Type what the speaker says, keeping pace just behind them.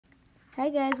Hi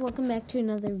guys, welcome back to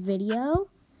another video.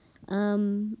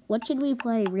 What should we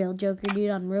play, Real Joker Dude,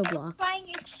 on Roblox?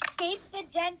 Playing Escape the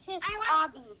Dentist,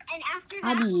 Obby. And after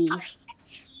that, Obby.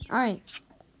 Alright.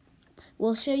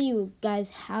 We'll show you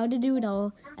guys how to do it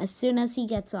all as soon as he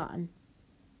gets on.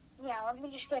 Yeah, let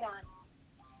me just get on.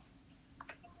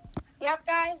 Yep,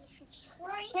 guys, if you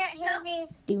can't hear me,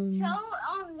 show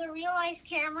the real life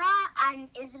camera on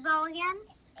Isabel again.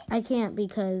 I can't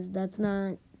because that's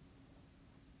not...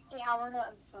 Yeah, we're not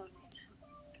on the phone right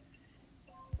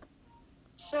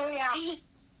now. So, yeah.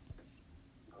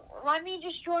 Let me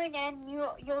just join in.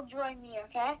 You'll join me,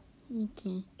 okay?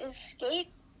 Okay. Escape.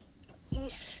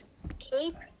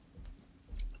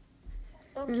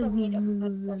 Don't tell me to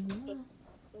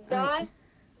the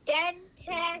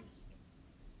dentist.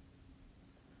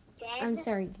 I'm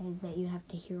sorry, guys, that you have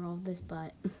to hear all this,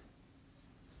 but...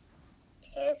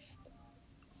 Dentist.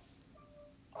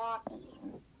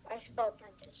 I spelled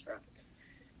dentist wrong.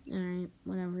 Alright,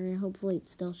 whatever. Hopefully it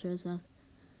still shows up.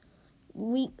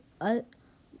 We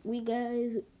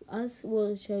guys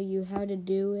will show you how to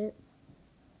do it.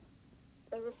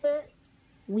 Is this it?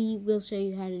 We will show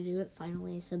you how to do it.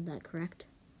 Finally, I said that correct.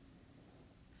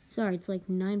 Sorry, it's like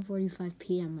 9:45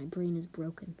 p.m. My brain is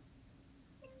broken.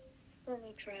 Let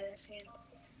me try this again.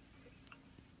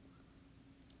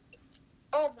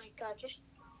 Oh my god, just.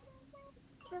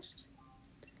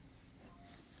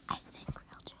 I think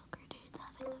Real Joker Dude's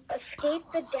having Escape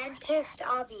the Dentist,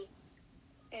 Obby.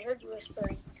 I heard you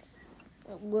whispering.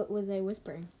 What was I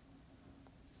whispering?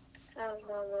 I don't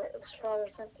know what. It was probably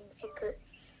something secret.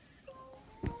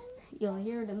 You'll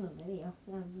hear it in the video.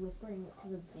 I was whispering it to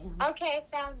the fans. Okay, I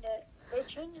found it. They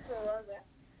changed the logo.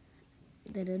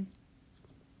 They did?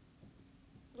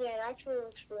 Yeah, it actually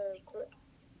looks really cool.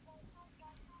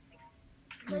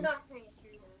 Nice. We're not playing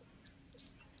through that.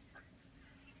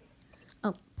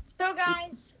 Oh. So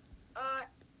guys,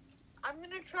 I'm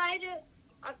gonna try to.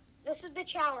 This is the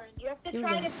challenge. You have to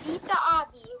try to beat the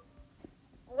Obby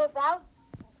without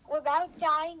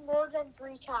dying more than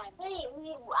 3 times. Wait,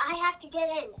 I have to get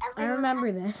in. I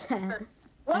remember this.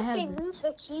 What? They moved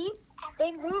the key?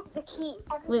 They moved the key.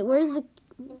 Wait, where's the...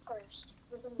 First.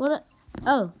 What?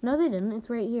 Oh, no they didn't. It's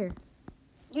right here.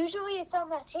 Usually it's on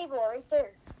that table right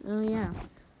there. Oh, yeah.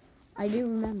 I do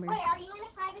remember. Wait, are you in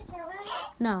a private server?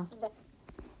 No.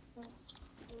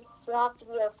 You have to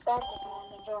be a friend if you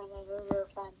want to join as your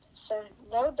friend. So,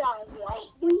 no dies yet.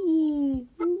 Whee!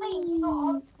 Whee!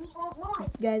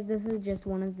 Guys, this is just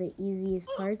one of the easiest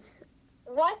parts.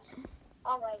 What?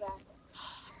 Oh my god.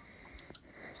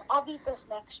 I'll beat this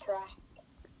next try.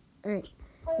 Alright.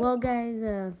 Well, guys,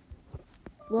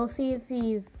 we'll see if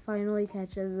he finally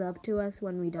catches up to us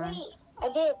when we die. Wait,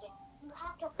 I did. You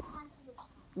have to pause this.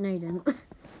 No, you didn't.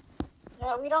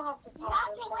 No, we don't have to pause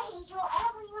this. You have to wait until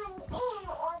everyone's in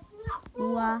or it's not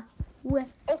fair.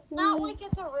 It's not like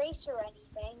it's a race or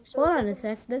anything. So hold on a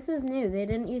sec. This is new. They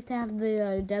didn't used to have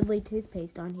the deadly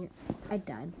toothpaste on here. I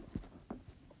died.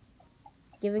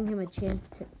 Giving him a chance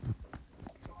to...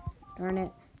 Darn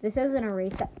it. This isn't a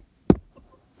race. I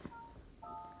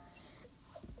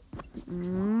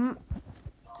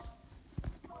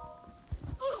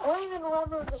don't even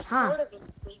remember the start of it.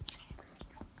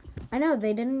 I know,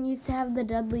 they didn't used to have the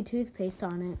deadly toothpaste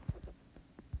on it.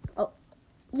 Oh,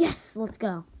 yes, let's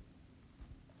go.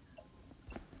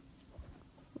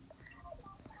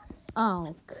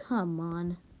 Oh, come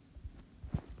on.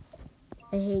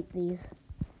 I hate these.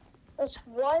 This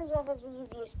was one of the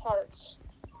easiest parts.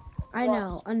 I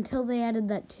know, until they added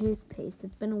that toothpaste.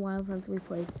 It's been a while since we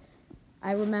played.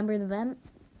 I remember the vent.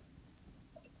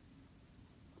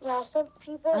 Yeah, some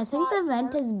people. I think the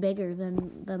vent is bigger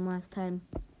than last time.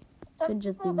 Could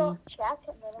just be me. Check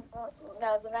and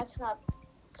no, the vent's not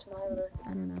smaller. I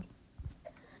don't know.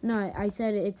 No, I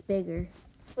said it's bigger.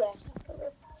 Yes.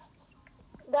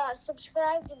 The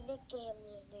subscribe to Nick Games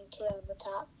is new too on the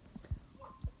top.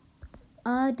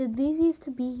 Did these used to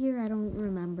be here? I don't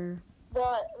remember.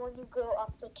 But when you go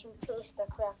up the toothpaste, the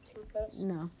cracked toothpaste.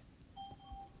 No.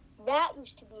 That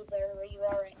used to be there where you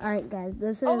are right now. Alright guys,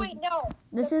 this is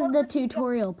This is the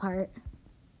tutorial part.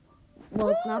 Well,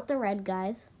 it's not the red,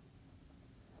 guys.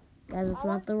 Guys, it's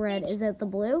not the red. Is it the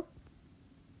blue?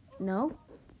 No.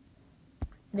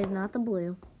 It is not the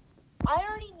blue. I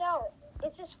already know.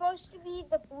 It's supposed to be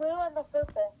the blue and the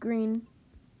purple. Green.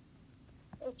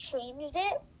 They changed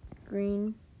it?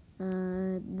 Green.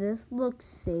 This looks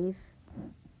safe.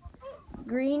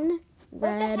 Green,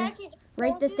 red.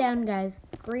 Write this down, guys.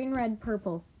 Green, red,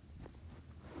 purple.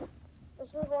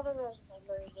 This is one of those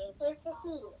memory games. Where's the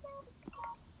key?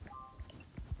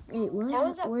 Wait,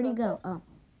 what? Where'd he go? Oh.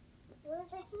 Where's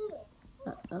the key?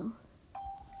 Uh-oh.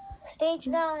 Stage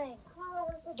 9.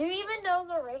 Do you even know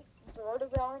the right door to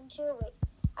go into? Wait,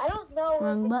 I don't know.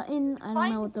 Wrong button. I don't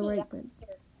know what the key. right button.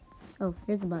 Oh,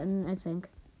 here's the button, I think.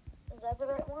 Is that the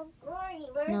right one?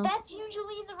 No. That's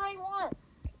usually the right one.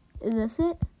 Is this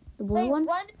it? The blue one?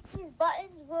 One of these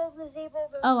buttons will disable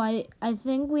the... Oh, I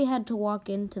think we had to walk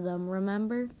into them,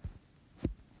 remember?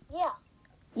 Yeah.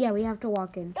 Yeah, we have to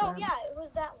walk into them. Oh, yeah, it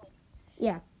was that one.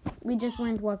 Yeah, we just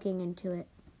weren't walking into it.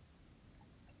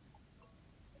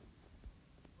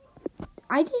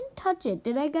 I didn't touch it.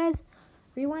 Did I, guys?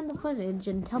 Rewind the footage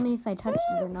and tell me if I touched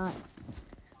it or not.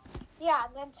 Yeah,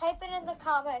 and then type it in the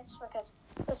comments because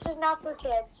this is not for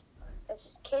kids.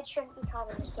 Because kids shouldn't be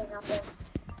commenting on this,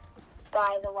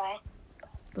 by the way.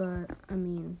 But, I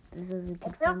mean, this is a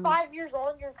kid If you're 5 years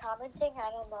old and you're commenting,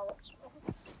 I don't know what's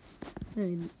wrong. I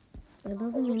mean, that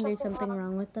doesn't mean there's something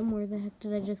wrong with them. Where the heck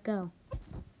did I just go?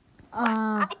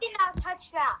 I did not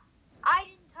touch that. I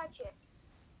didn't touch it.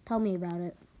 Tell me about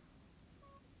it.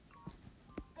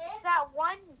 It's that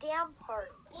one damn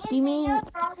part. Do you mean...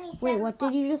 Wait, what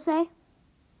did you just say?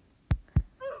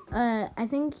 I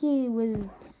think he was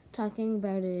talking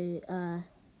about a,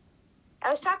 I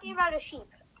was talking about a sheep.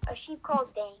 A sheep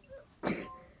called Dane.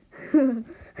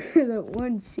 the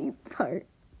one sheep part.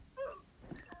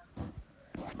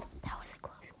 That was a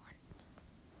close one.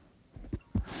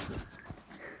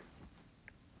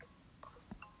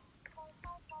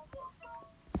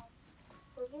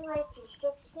 Would you like to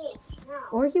skip stage? No.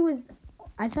 Or he was...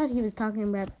 I thought he was talking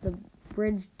about the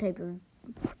bridge type of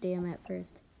dam at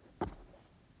first.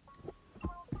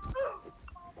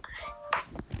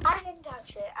 I didn't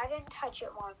touch it. I didn't touch it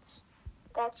once.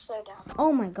 That's so dumb.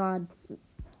 Oh my god.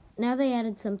 Now they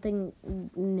added something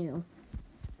new.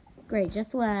 Great,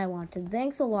 just what I wanted.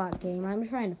 Thanks a lot, game. I'm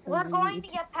trying to film. We're going to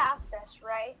get past this,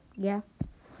 right? Yeah.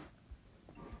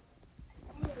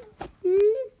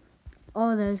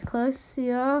 Oh, that was close,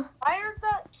 yeah. Why are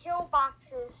the kill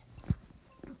boxes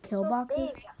Kill so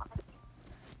boxes? big?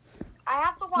 I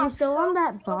have to watch. You're still on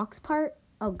that box part?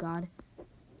 Oh god.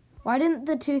 Why didn't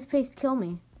the toothpaste kill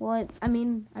me? Well, I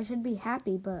mean, I should be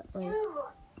happy, but like...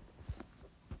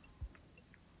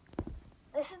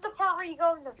 This is the part where you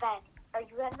go in the vent. Are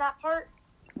you in that part?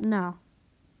 No.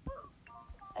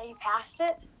 Are you past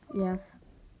it? Yes.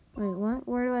 Wait, what?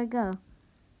 Where do I go?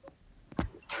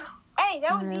 Hey,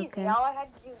 that was Okay. easy. All I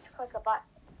had to do was click a button.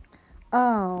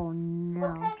 Oh, no.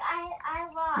 Looks like I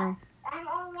lost. No. I'm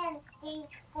only on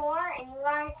stage 4, and you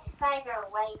guys are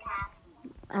way past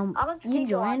me. I'm on You stage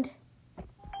joined?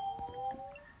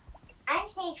 I'm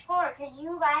stage 4 because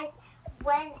you guys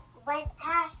went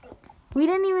past me. We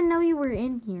didn't even know you were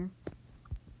in here.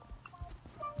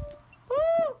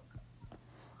 Woo!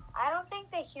 I don't think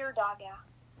they hear Doggo.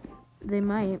 They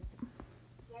might.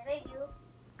 Yeah, they do.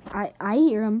 I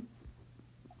hear them.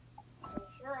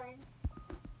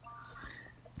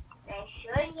 They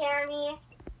should. They should hear me.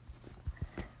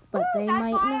 But they That's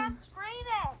might why not. I'm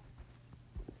screaming.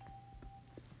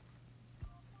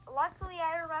 Luckily,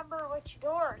 I remember which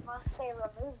door, unless they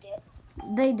removed it.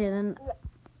 They didn't.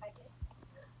 I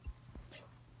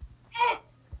did.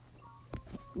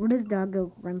 What is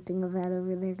Doggo grunting of that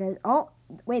over there, guys? Oh,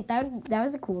 wait, that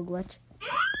was a cool glitch.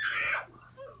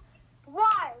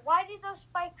 Why? Why did those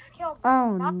spikes kill me?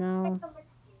 Oh, Not no. the spikes on the-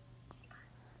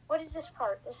 What is this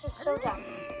part? This is so dumb.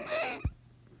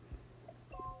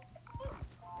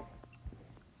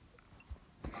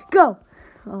 Go!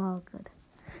 Oh, good.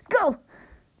 Go!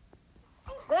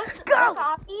 This Go!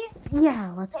 Obby,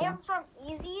 Yeah, let's say go. I'm from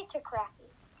easy to crappy.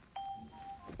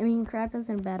 I mean, crap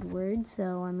isn't a bad word,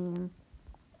 so, I mean...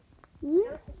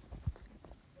 Yeah.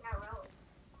 Not really.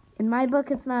 In my book,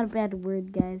 it's not a bad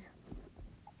word, guys.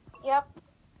 Yep.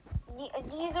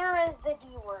 Neither is the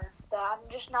D word. But I'm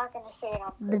just not going to say it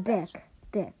on The purpose.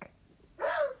 dick.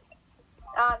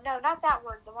 No, not that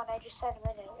word. The one I just said a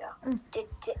minute ago.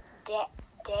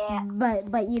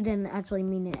 But you didn't actually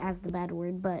mean it as the bad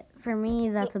word, but for me,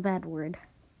 that's a bad word.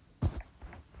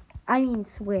 I mean,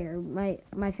 swear.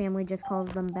 My family just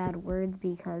calls them bad words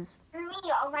because... For me,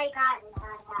 oh my god, is not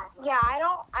a bad word. Yeah, I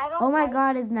don't. Oh my like,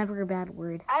 god is never a bad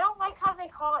word. I don't like how they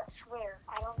call it swear.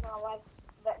 I don't know why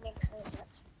that makes no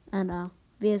sense. I know.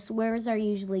 Because swears are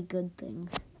usually good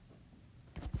things.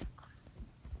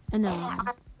 I know.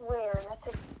 I swear.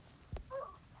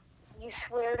 You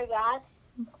swear to God?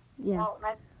 Yeah. Well,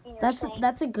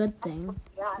 That's a good thing.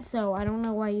 God. So I don't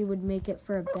know why you would make it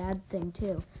for a bad thing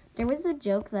too. There was a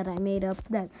joke that I made up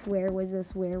that swear was a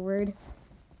swear word.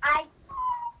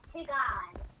 To God.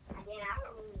 I did not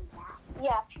believe that.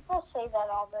 Yeah, people say that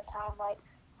all the time. Like,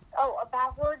 oh, a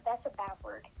bad word? That's a bad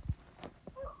word.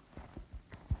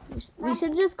 We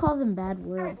should just call them bad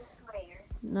words. Swear.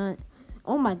 Not.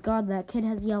 Oh my god, that kid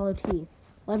has yellow teeth.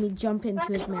 Let me jump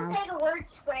into his mouth. Say the word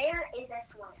sprayer is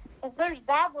this one. If there's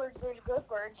bad words, there's good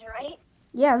words, right?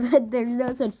 Yeah, but there's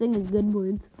no such thing as good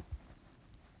words.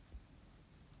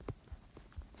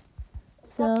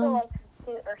 Except for, So, like,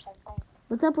 compute or something.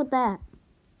 what's up with that?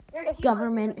 If you-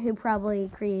 Government who probably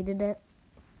created it.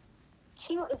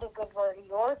 Cute is a good word.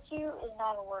 Your cute is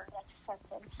not a word. That's a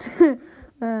sentence.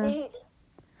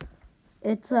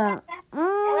 It's Random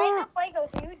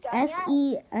Legos, you done yet?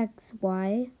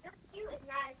 SEXY. You is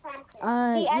not a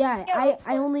sentence. Yeah,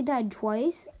 I only died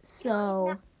twice,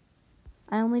 so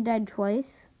I only died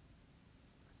twice.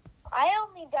 I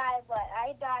only died, but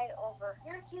I died over.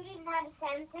 Your cute is not a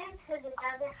sentence because it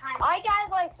doesn't have. I died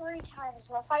like 3 times,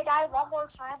 so if I die one more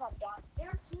time, I'm done.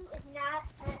 Your cute is not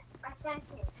a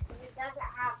sentence because it doesn't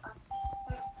have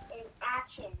an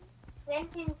action.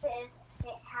 Sentences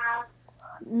that have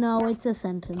No, it's a in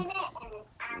sentence. it and an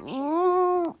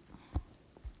action.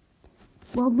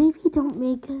 Well, maybe don't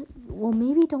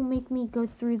make me go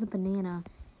through the banana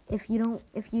if you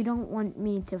don't want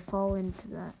me to fall into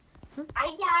that. I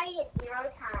died 0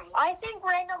 times. I think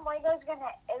Random Lego is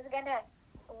gonna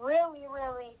really,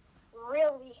 really,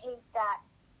 really hate that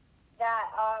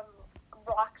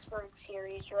Bloxburg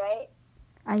series, right?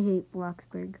 I hate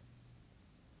Bloxburg.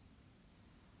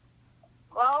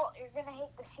 Well, you're gonna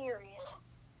hate the series.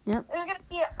 Yep. There's gonna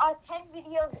be a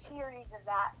 10-video series of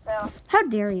that, so How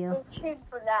dare you? stay tuned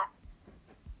for that.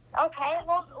 Okay,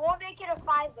 we'll make it a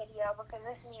 5 video because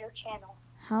this is your channel.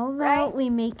 How about we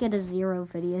make it a 0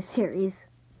 video series?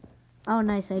 Oh,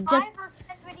 nice. I 5 just. or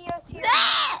 10 video series.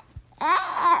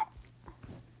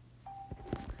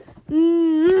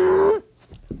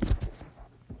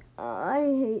 I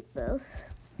hate this.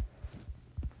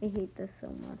 I hate this so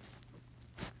much.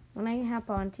 When I hop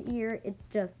onto here, it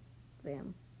just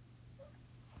bam.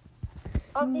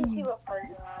 Let me see what part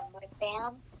you're on. Like,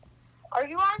 bam. Are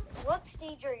you on? What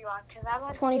stage are you on? Because I'm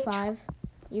on 25.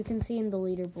 You can see in the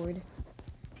leaderboard.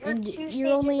 You're And 2 stages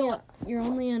you're only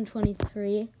away. on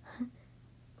 23.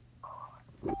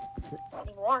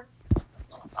 Anymore.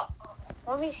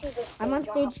 Let me see this. I'm on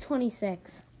stage stage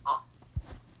 26.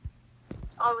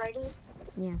 already.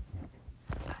 Yeah.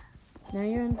 Now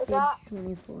you're on stage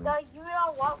 24. The you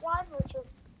know what one, which is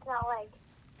not like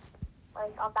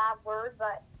a bad word,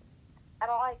 but I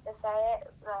don't like to say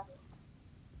it.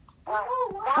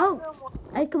 Oh,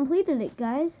 I completed it,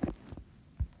 guys.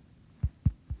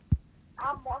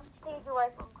 I'm 1 stage away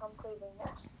from completing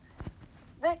this.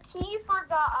 The key for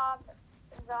the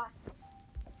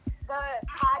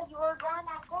pad you were on.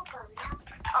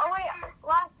 Oh wait,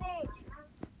 last stage.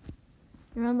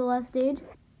 You're on the last stage?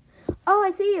 Oh, I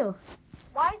see you.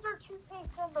 Why is there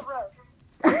toothpaste in the road?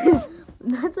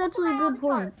 That's actually a good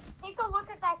point. Take a look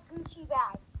at that Gucci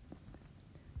bag.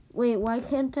 Wait, why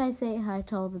can't I say hi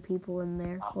to all the people in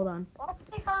there? Hold on. Let's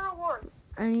take our rewards.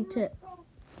 I need to...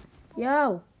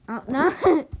 Yo! Oh, no!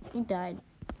 He died.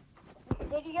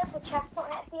 Did you get the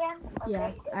checkpoint at the end?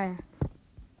 Okay. Yeah.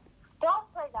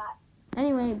 Don't play that.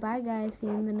 Anyway, bye guys. See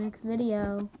you in the next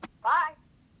video.